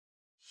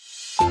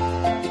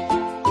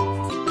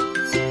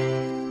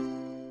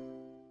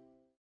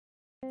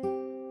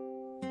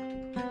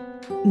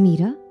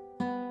Mira,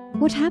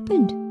 what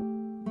happened?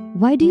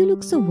 Why do you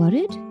look so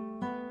worried?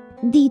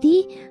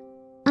 Didi,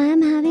 I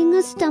am having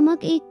a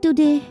stomach ache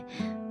today.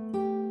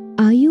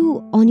 Are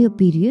you on your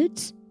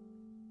periods?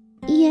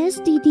 Yes,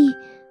 Didi.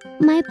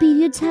 My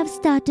periods have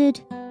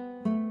started.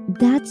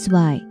 That's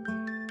why.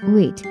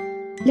 Wait,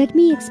 let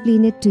me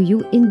explain it to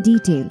you in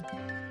detail.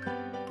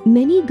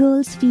 Many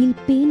girls feel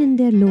pain in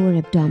their lower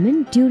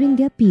abdomen during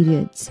their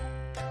periods.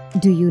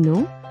 Do you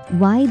know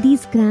why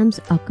these cramps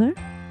occur?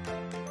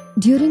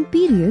 During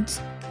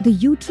periods, the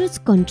uterus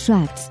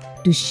contracts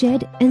to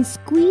shed and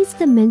squeeze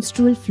the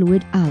menstrual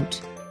fluid out.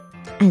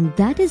 And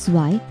that is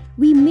why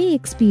we may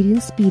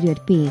experience period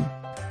pain.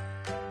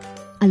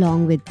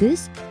 Along with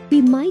this,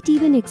 we might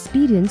even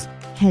experience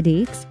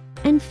headaches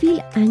and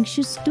feel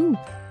anxious too.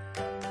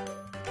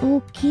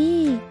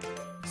 Okay.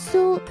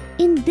 So,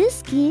 in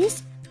this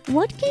case,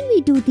 what can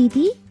we do,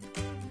 Didi?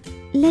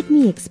 Let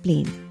me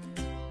explain.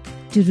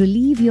 To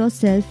relieve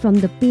yourself from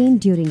the pain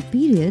during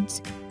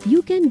periods,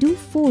 you can do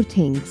 4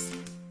 things.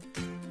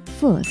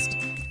 First,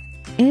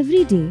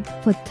 every day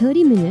for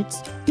 30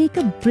 minutes, take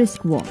a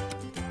brisk walk.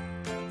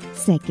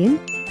 Second,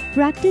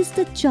 practice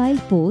the child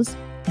pose,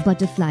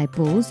 butterfly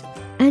pose,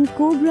 and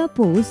cobra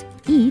pose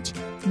each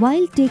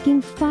while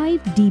taking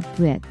 5 deep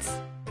breaths.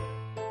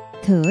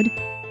 Third,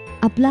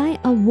 apply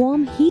a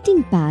warm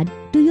heating pad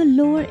to your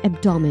lower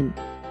abdomen.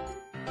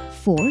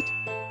 Fourth,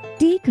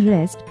 take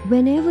rest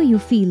whenever you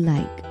feel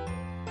like.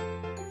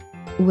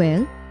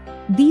 Well,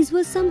 these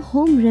were some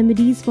home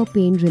remedies for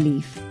pain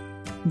relief.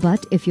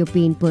 But if your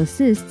pain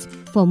persists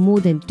for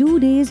more than 2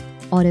 days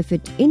or if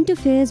it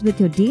interferes with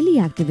your daily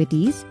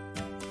activities,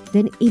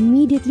 then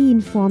immediately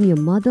inform your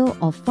mother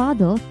or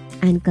father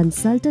and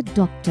consult a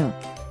doctor.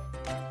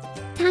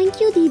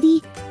 Thank you,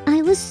 Didi.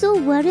 I was so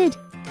worried.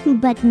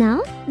 But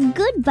now,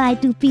 goodbye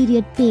to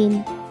period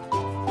pain.